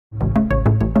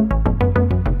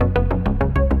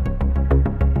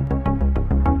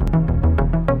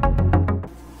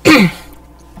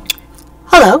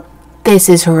This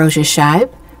is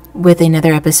hirojashibe with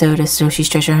another episode of Satoshi's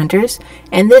Treasure Hunters,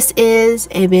 and this is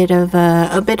a bit of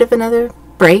another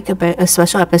break, a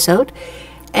special episode,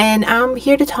 and I'm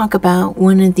here to talk about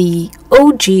one of the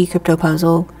OG crypto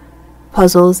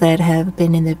puzzles that have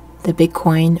been in the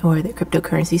Bitcoin or the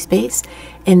cryptocurrency space,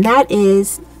 and that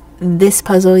is this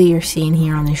puzzle you're seeing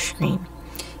here on the screen.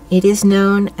 It is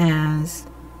known as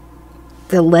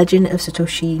the Legend of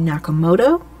Satoshi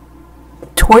Nakamoto,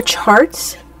 Torch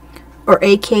Hearts, or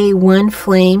AK1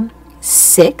 Flame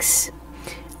 6.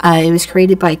 It was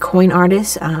created by coin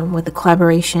artists with a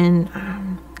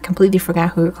collaboration. Completely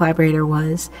forgot who her collaborator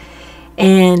was.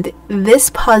 And this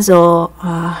puzzle,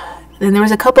 and there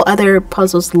was a couple other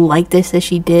puzzles like this that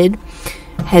she did,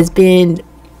 has been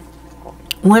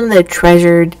one of the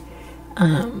treasured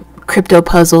crypto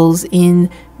puzzles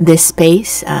in this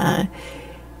space. And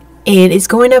it's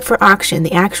going up for auction.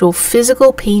 The actual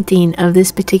physical painting of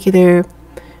this particular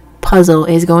puzzle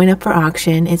is going up for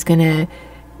auction. It's gonna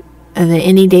the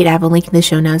ending date, I have a link in the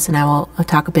show notes, and I'll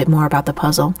talk a bit more about the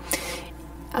puzzle.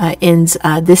 Ends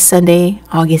this Sunday,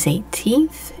 August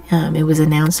 18th. It was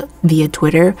announced via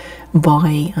Twitter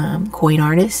by coin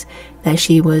artists that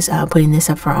she was putting this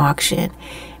up for auction,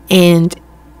 and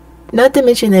not to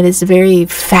mention that it's a very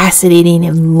fascinating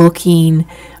and looking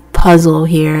puzzle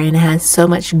here, and it has so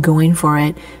much going for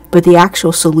it. But the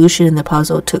actual solution in the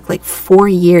puzzle took like 4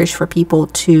 years for people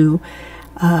to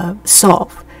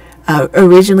solve.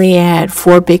 Originally it had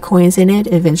 4 bitcoins in it.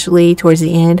 Eventually towards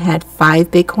the end had 5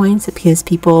 bitcoins because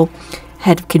people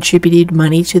had contributed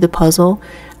money to the puzzle,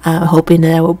 hoping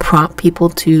that it would prompt people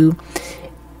to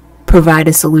provide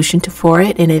a solution for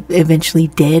it, and it eventually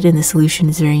did, and the solution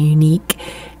is very unique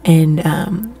and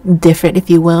different, if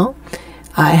you will.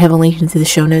 I have a link into the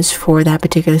show notes for that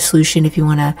particular solution if you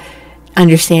want to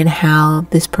understand how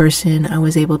this person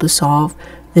was able to solve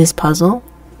this puzzle.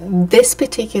 This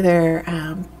particular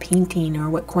painting, or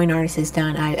what coin artist has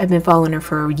done, I've been following her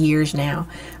for years now.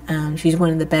 She's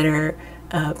one of the better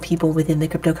people within the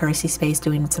cryptocurrency space,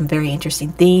 doing some very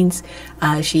interesting things.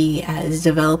 She is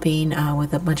developing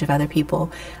with a bunch of other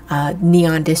people.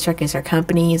 Neon District is her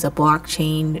company, is a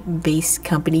blockchain based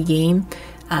company game.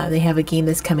 They have a game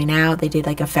that's coming out. They did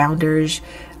like a founders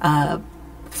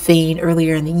thing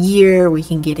earlier in the year where you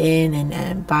can get in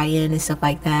and buy in and stuff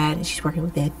like that. And she's working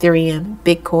with Ethereum,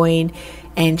 Bitcoin,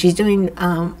 and she's doing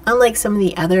unlike some of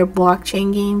the other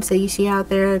blockchain games that you see out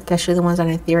there, especially the ones on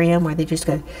Ethereum where they just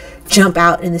go jump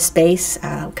out into space,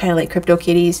 kind of like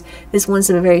CryptoKitties. This one's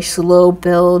a very slow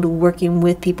build, working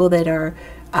with people that are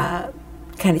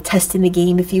kind of testing the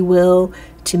game, if you will,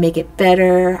 to make it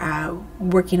better,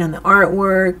 working on the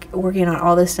artwork, working on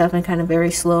all this stuff, and kind of very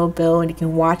slow build, and you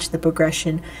can watch the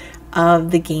progression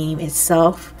of the game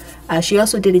itself. She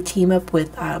also did a team up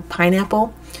with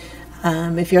Pineapple.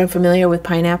 If you're unfamiliar with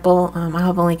Pineapple, I'll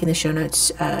have a link in the show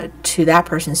notes to that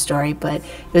person's story, but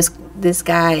it was this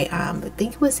guy, I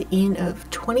think it was the end of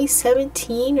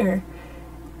 2017 or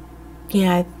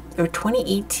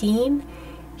 2018,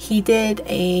 he did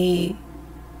a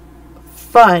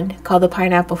fund called the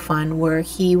Pineapple Fund, where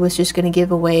he was just going to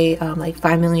give away like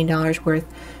 $5 million worth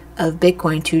of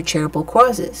Bitcoin to charitable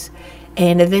causes.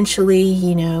 And eventually,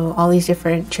 you know, all these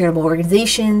different charitable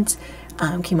organizations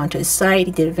came onto his site.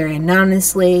 He did it very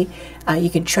anonymously. You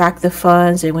can track the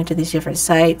funds. They went to these different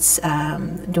sites,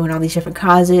 doing all these different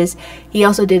causes. He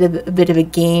also did a bit of a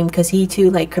game, because he too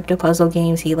liked crypto puzzle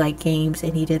games. He liked games,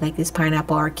 and he did like this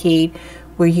Pineapple Arcade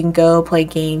where you can go play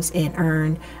games and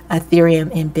earn Ethereum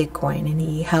and Bitcoin, and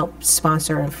he helped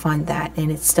sponsor and fund that,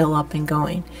 and it's still up and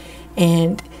going.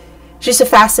 And just a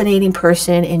fascinating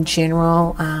person in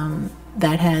general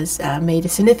that has made a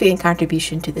significant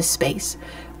contribution to this space.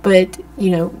 But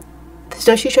you know,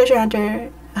 Satoshi Treasure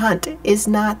Hunt is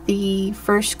not the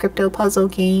first crypto puzzle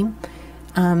game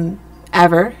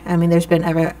ever. I mean, there's been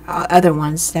other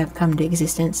ones that have come to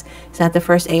existence. It's not the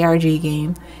first ARG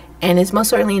game, and it's most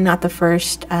certainly not the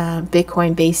first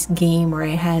Bitcoin based game where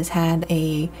it has had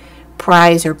a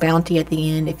prize or bounty at the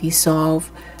end. If you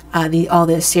solve all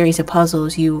the series of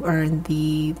puzzles, you earn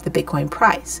the Bitcoin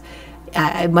prize.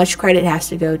 Much credit has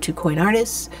to go to coin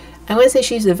artists. I wouldn't say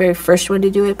she's the very first one to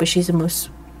do it, but she's the most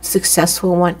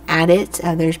successful one at it.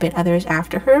 There's been others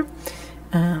after her.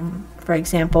 For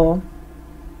example,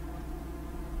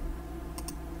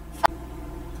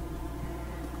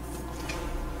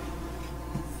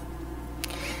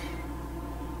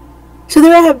 so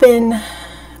there have been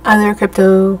other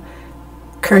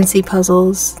cryptocurrency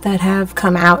puzzles that have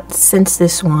come out since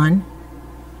this one.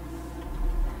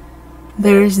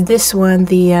 There's this one,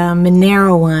 the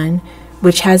Monero one,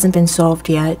 which hasn't been solved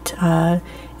yet. And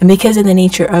because of the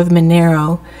nature of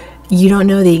Monero, You don't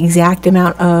know the exact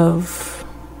amount of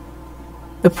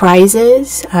the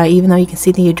prizes, even though you can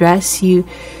see the address.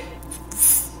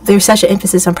 There's such an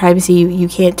emphasis on privacy, you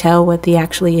can't tell what the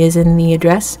actually is in the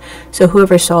address. So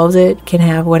whoever solves it can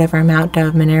have whatever amount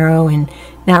of Monero and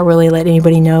not really let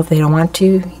anybody know if they don't want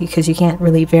to, because you can't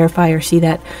really verify or see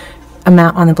that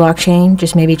amount on the blockchain.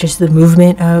 Just maybe just the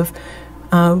movement of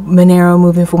Monero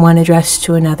moving from one address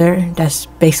to another. That's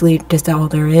basically just all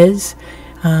there is.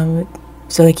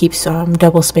 So it keeps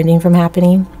double spending from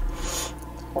happening.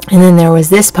 And then there was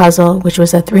this puzzle, which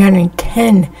was a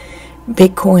 310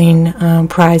 Bitcoin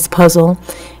prize puzzle,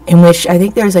 in which I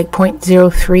think there's like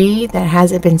 0.03 that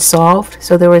hasn't been solved.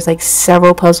 So there was like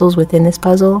several puzzles within this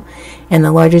puzzle, and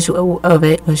the largest of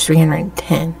it was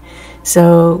 310.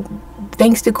 So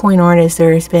thanks to Coin Artist,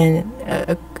 there's been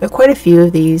quite a few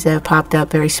of these that have popped up,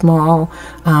 very small,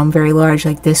 very large,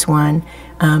 like this one,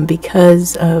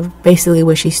 because of basically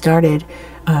what she started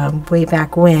way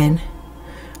back when.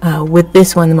 With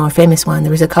this one, the more famous one, there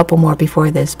was a couple more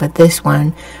before this, but this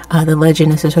one, the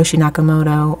legend of Satoshi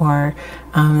Nakamoto, or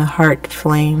the heart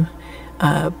flame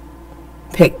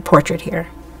portrait here.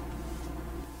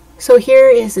 So here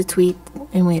is a tweet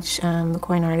in which the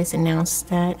coin artist announced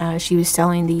that she was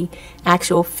selling the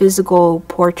actual physical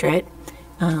portrait.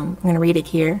 I'm going to read it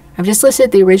here. I've just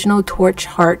listed the original torch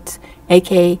hearts,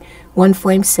 aka One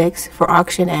Flame 6, for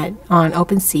auction on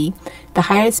OpenSea. The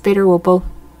highest bidder will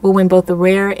win both the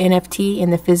rare NFT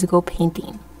and the physical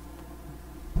painting.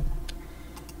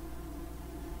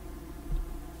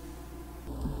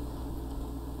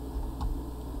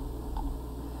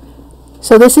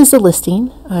 So this is the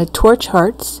listing, Torch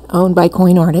Hearts, owned by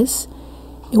Coin Artists.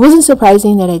 It wasn't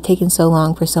surprising that it had taken so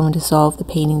long for someone to solve the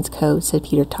painting's code, said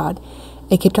Peter Todd,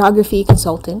 a cryptography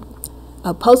consultant.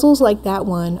 Puzzles like that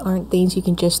one aren't things you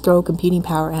can just throw computing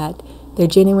power at. They're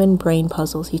genuine brain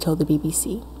puzzles, he told the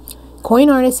BBC. Coin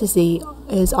Artist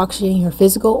is auctioning her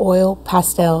physical oil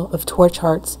pastel of Torch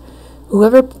Hearts.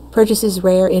 Whoever purchases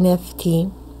rare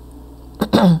NFT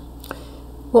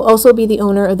will also be the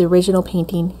owner of the original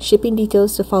painting. Shipping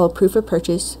details to follow proof of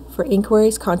purchase. For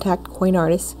inquiries, contact Coin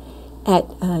Artist at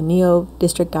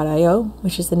neodistrict.io,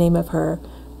 which is the name of her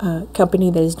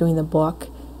company that is doing the block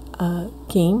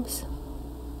games.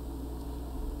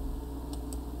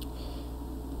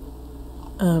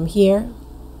 Here.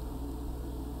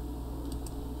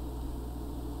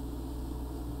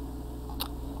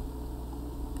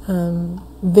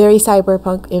 Very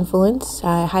cyberpunk influence.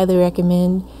 I highly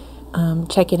recommend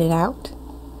checking it out.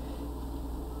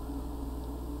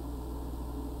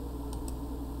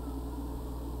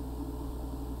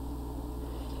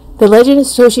 The Legend of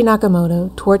Satoshi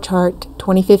Nakamoto, Torch Heart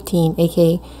 2015,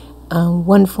 aka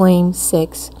One Flame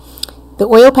 6. The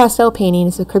oil pastel painting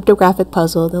is a cryptographic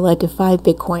puzzle that led to 5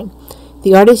 Bitcoin.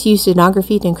 The artist used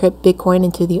stenography to encrypt Bitcoin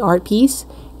into the art piece.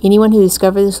 Anyone who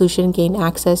discovered the solution gained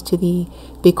access to the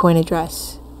Bitcoin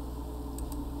address.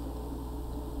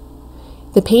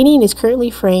 The painting is currently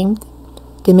framed.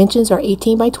 Dimensions are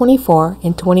 18 by 24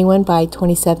 and 21 by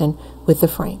 27 with the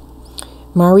frame.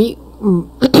 Marguerite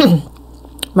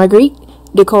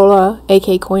Decola,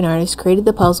 aka Coin Artist, created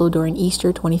the puzzle during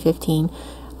Easter 2015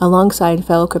 alongside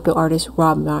fellow crypto artist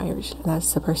Rob Myers,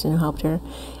 that's the person who helped her,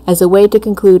 as a way to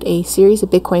conclude a series of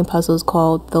Bitcoin puzzles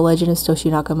called The Legend of Satoshi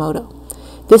Nakamoto.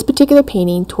 This particular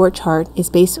painting, Torch Heart,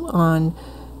 is based on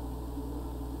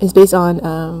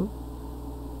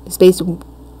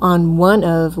one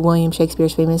of William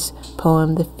Shakespeare's famous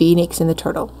poem, The Phoenix and the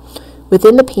Turtle.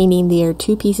 Within the painting, there are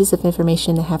 2 pieces of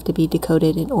information that have to be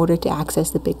decoded in order to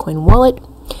access the Bitcoin wallet.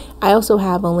 I also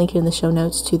have a link in the show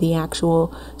notes to the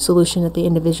actual solution that the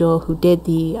individual who did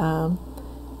the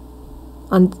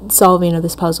solving of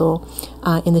this puzzle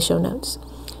in the show notes.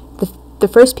 The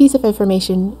first piece of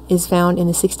information is found in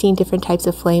the 16 different types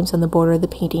of flames on the border of the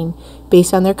painting,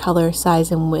 based on their color,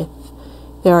 size, and width.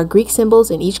 There are Greek symbols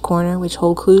in each corner which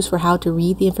hold clues for how to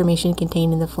read the information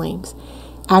contained in the flames.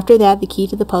 After that, the key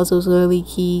to the puzzle is literally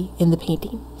key in the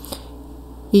painting.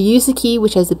 You use the key,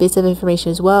 which has the bits of information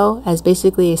as well, as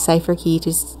basically a cipher key to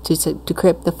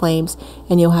decrypt the flames,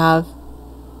 and you'll have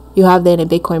then a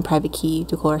Bitcoin private key,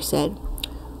 Decola said.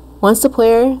 Once the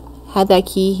player had that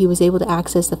key, he was able to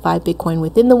access the 5 Bitcoin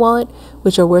within the wallet,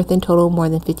 which are worth in total more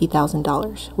than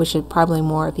 $50,000, which is probably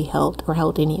more if he held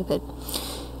any of it.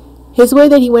 His way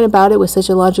that he went about it was such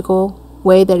a logical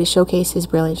way that it showcased his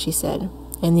brilliance, she said.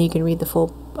 And then you can read the full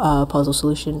puzzle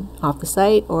solution off the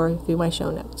site or through my show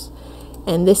notes.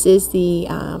 And this is the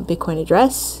Bitcoin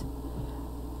address.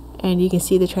 And you can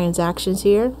see the transactions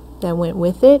here that went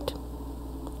with it.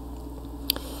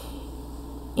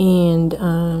 And,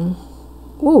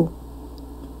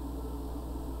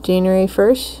 January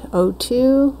 1st,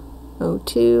 02,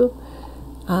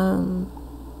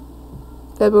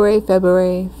 February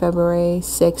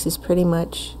 6th is pretty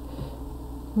much,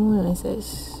 when is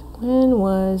this? When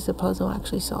was the puzzle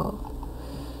actually solved?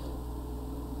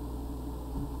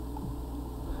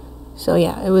 So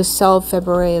yeah, it was solved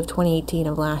February of 2018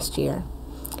 of last year.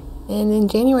 And in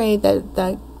January,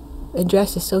 that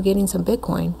address is still getting some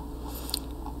Bitcoin.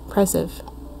 Impressive.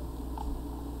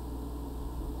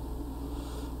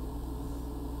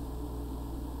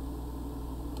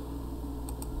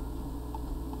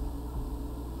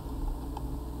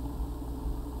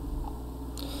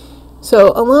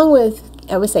 So along with,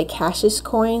 I would say, Cassius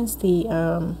coins, the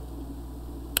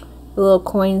little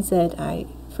coins that I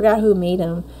forgot who made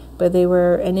them, but they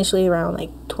were initially around like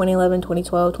 2011,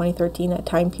 2012, 2013, that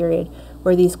time period,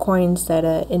 were these coins that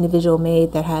an individual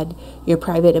made that had your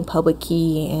private and public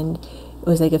key, and it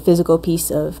was like a physical piece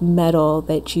of metal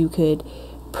that you could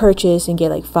purchase and get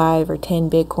like 5 or 10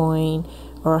 Bitcoin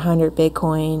or 100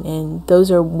 Bitcoin, and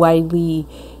those are widely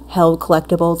held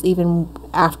collectibles even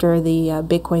after the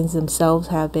Bitcoins themselves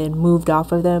have been moved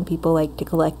off of them. People like to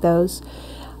collect those.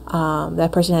 That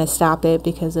person had to stop it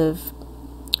because of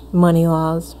money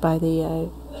laws by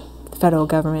the federal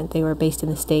government. They were based in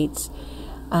the States.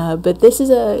 But this is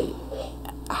a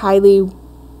highly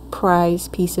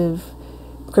prized piece of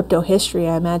crypto history.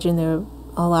 I imagine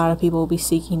a lot of people will be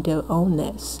seeking to own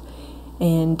this.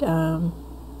 And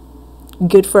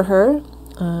good for her.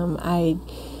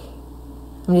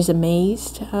 I'm just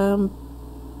amazed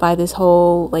by this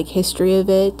whole like history of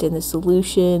it and the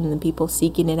solution and the people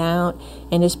seeking it out,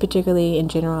 and just particularly in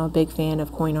general a big fan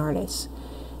of coin artists.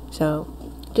 So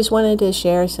just wanted to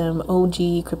share some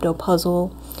OG crypto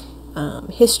puzzle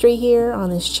history here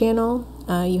on this channel.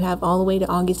 You have all the way to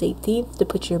August 18th to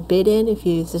put your bid in if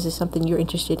this is something you're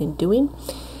interested in doing.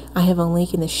 I have a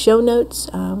link in the show notes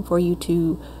for you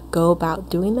to go about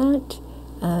doing that.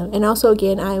 And also,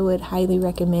 again, I would highly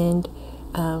recommend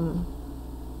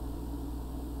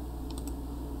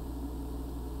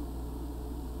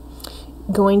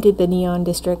going to the Neon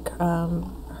District,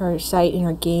 her site and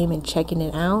her game, and checking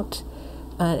it out.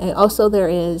 And also there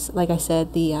is, like I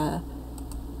said, the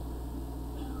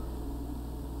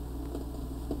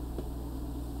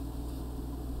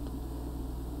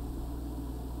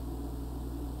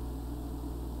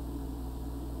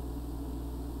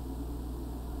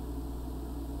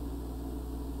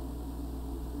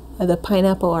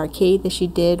Pineapple Arcade that she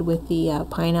did with the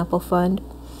Pineapple Fund.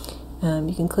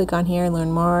 You can click on here and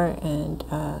learn more and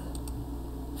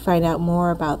find out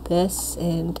more about this.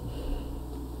 And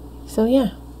so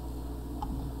yeah.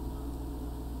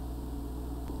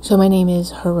 So my name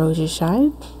is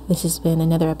hirojashibe. This has been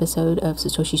another episode of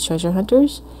Satoshi's Treasure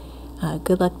Hunters.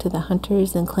 Good luck to the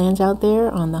hunters and clans out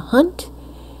there on the hunt.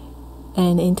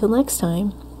 And until next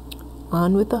time,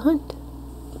 on with the hunt.